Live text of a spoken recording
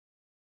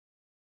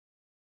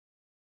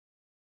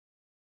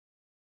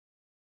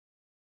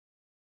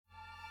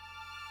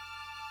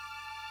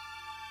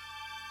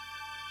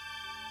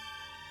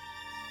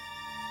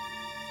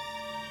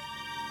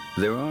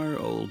There are,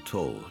 all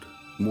told,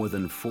 more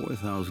than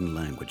 4,000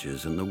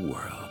 languages in the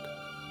world,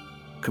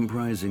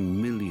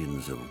 comprising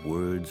millions of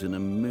words in a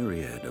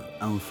myriad of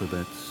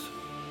alphabets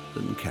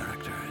and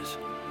characters.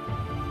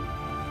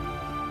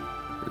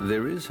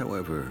 There is,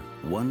 however,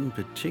 one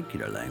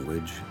particular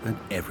language that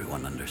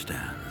everyone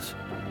understands,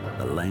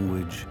 the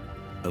language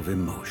of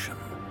emotion.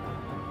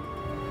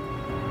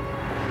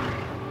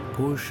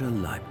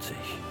 Porsche Leipzig,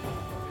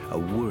 a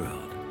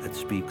world that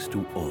speaks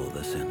to all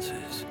the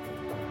senses,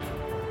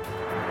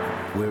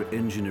 where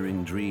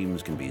engineering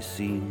dreams can be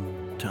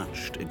seen,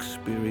 touched,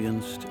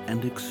 experienced,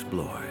 and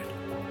explored.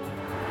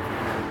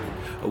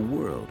 A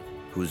world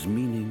whose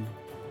meaning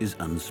is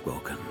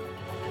unspoken.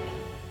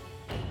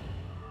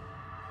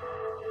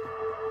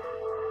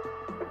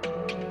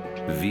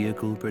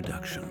 Vehicle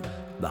production,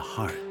 the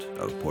heart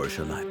of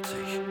Porsche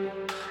Leipzig.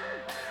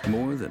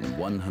 More than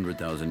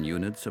 100,000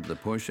 units of the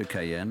Porsche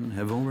Cayenne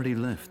have already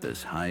left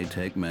this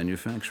high-tech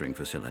manufacturing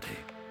facility.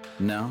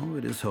 Now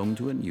it is home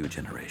to a new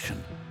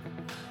generation,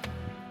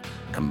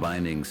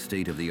 combining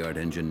state-of-the-art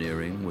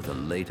engineering with the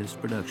latest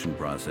production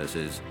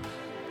processes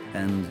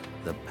and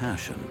the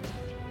passion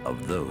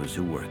of those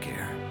who work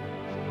here.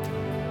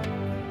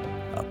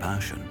 A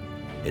passion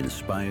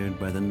inspired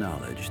by the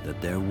knowledge that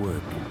their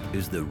work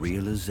is the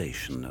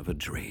realization of a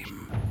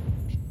dream.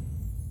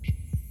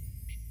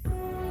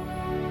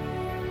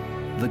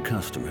 The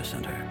Customer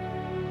Center,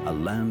 a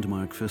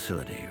landmark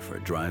facility for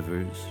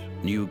drivers,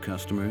 new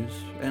customers,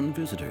 and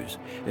visitors.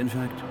 In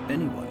fact,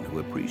 anyone who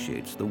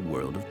appreciates the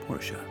world of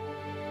Porsche.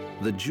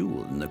 The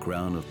jewel in the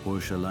crown of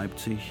Porsche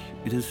Leipzig,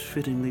 it is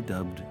fittingly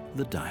dubbed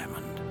the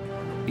diamond,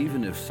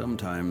 even if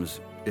sometimes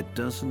it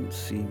doesn't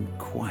seem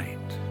quite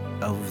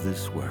of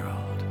this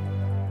world.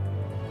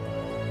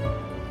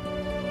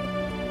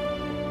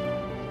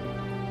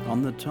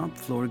 On the top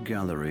floor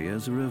gallery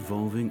is a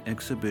revolving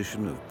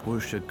exhibition of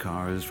Porsche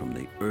cars from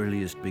the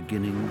earliest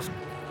beginnings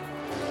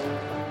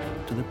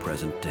to the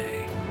present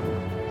day.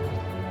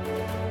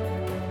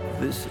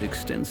 This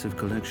extensive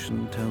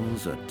collection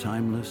tells a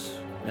timeless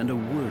and a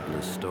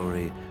wordless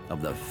story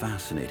of the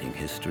fascinating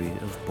history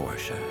of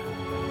Porsche.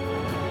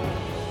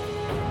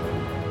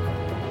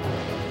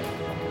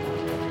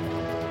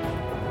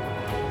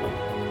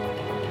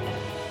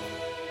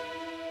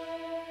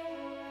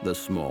 The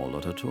small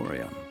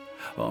auditorium,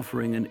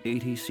 offering an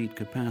 80-seat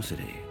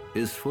capacity,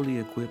 is fully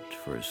equipped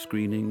for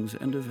screenings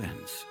and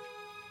events.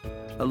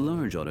 A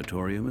large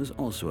auditorium is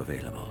also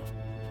available.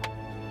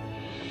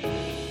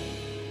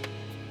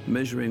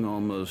 Measuring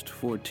almost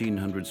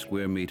 1,400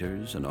 square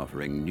meters and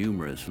offering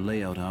numerous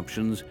layout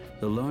options,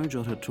 the large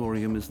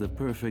auditorium is the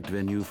perfect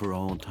venue for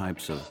all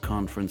types of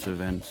conference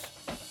events,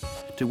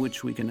 to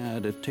which we can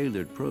add a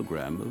tailored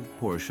program of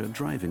Porsche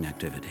driving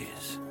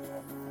activities.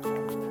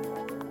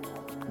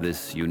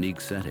 This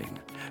unique setting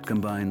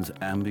combines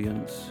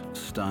ambience,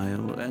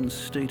 style, and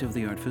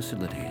state-of-the-art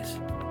facilities.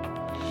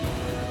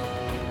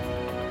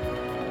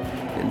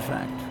 In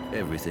fact,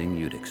 everything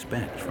you'd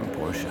expect from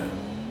Porsche.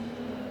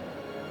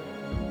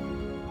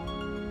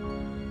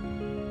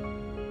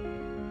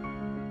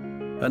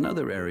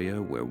 Another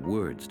area where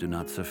words do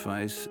not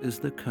suffice is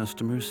the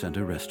Customer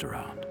Center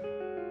restaurant.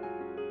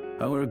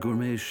 Our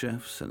gourmet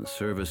chefs and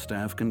service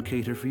staff can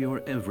cater for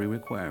your every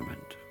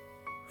requirement,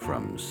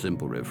 from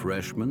simple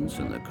refreshments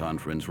in the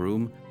conference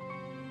room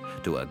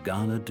to a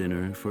gala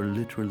dinner for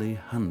literally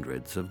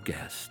hundreds of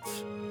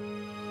guests.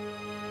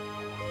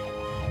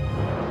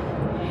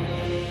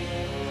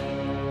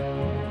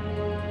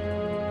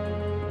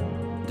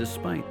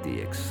 Despite the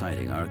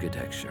exciting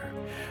architecture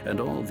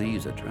and all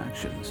these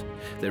attractions,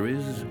 there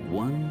is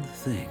one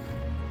thing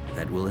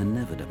that will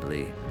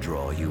inevitably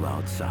draw you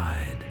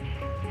outside: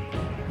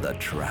 the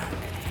track.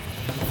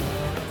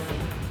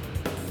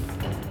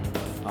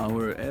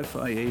 Our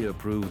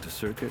FIA-approved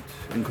circuit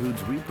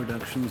includes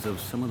reproductions of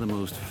some of the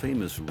most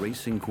famous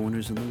racing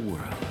corners in the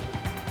world.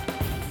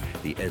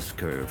 The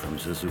S-curve from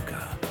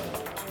Suzuka,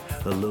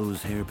 the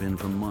Lowe's hairpin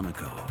from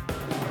Monaco,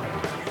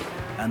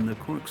 and the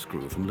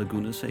corkscrew from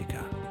Laguna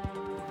Seca.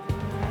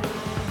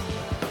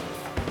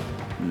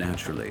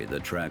 Naturally, the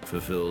track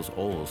fulfills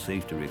all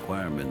safety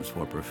requirements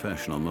for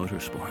professional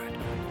motorsport.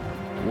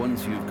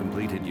 Once you've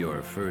completed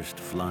your first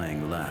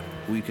flying lap,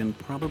 we can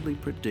probably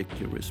predict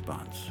your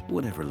response,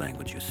 whatever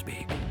language you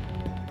speak.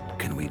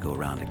 Can we go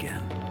round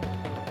again?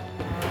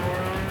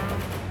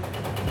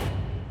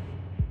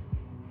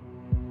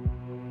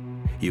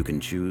 You can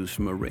choose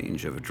from a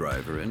range of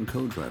driver and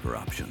co-driver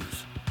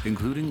options,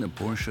 including the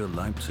Porsche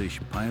Leipzig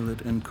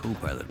Pilot and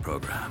Co-Pilot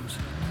programs.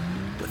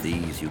 With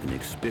these, you can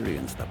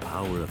experience the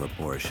power of a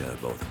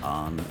Porsche both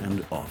on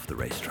and off the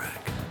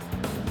racetrack.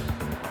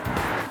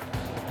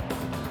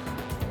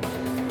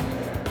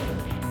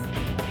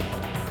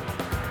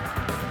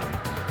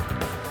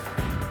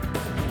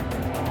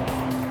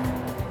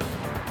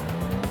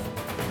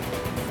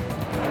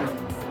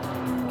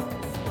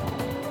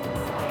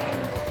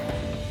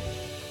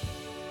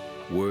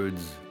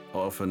 Words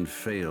often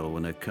fail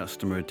when a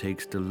customer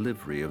takes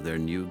delivery of their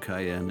new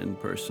Cayenne in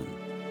person.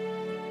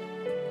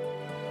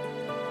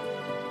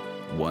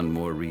 One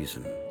more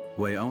reason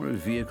why our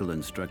vehicle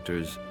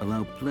instructors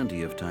allow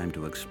plenty of time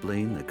to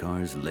explain the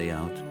car's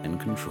layout and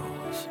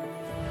controls.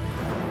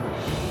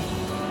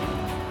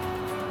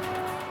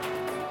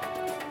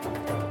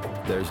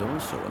 There's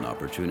also an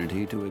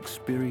opportunity to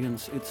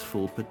experience its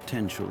full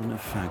potential in a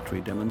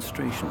factory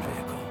demonstration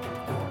vehicle.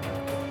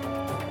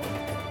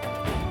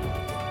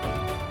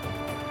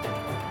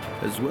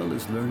 As well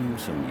as learning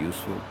some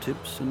useful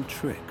tips and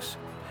tricks,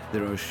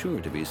 there are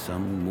sure to be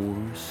some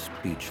more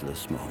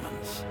speechless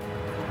moments.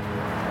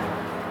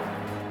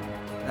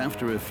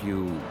 After a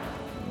few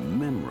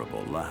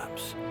memorable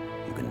laps,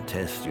 you can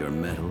test your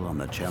mettle on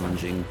the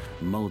challenging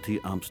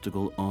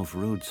multi-obstacle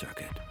off-road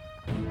circuit.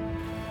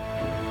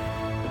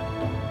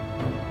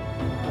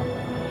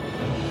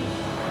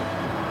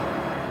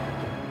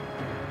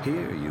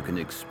 Here you can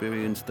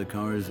experience the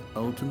car's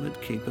ultimate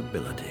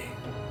capability,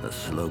 the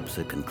slopes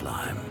it can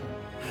climb,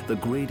 the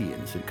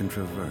gradients it can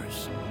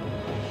traverse,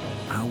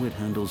 how it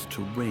handles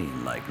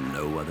terrain like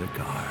no other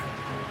car.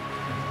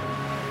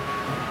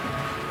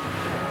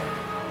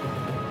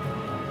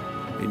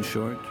 In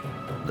short,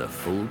 the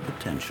full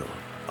potential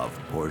of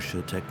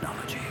Porsche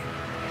technology.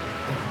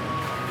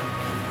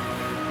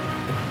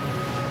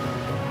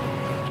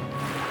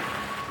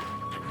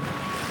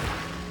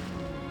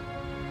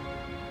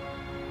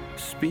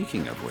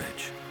 Speaking of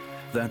which,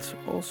 that's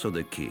also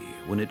the key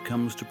when it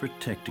comes to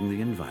protecting the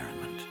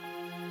environment.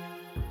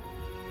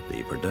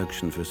 The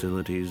production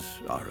facilities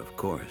are, of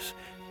course,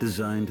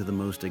 designed to the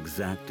most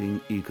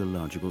exacting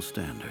ecological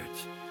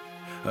standards.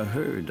 A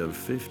herd of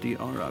 50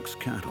 aurochs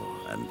cattle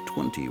and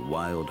 20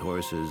 wild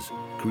horses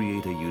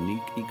create a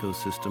unique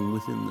ecosystem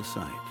within the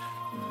site,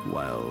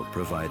 while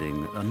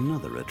providing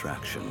another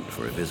attraction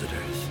for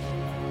visitors.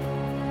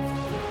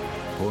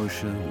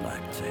 Porsche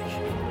Leipzig,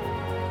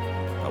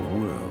 a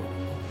world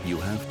you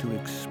have to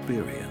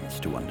experience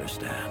to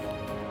understand,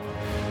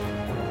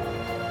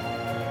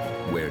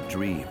 where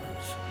dreams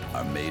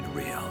are made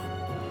real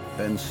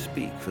and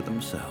speak for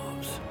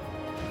themselves,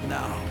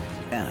 now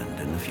and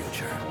in the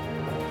future.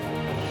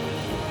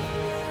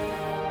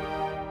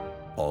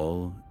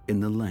 All in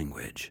the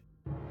language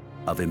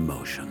of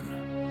emotion.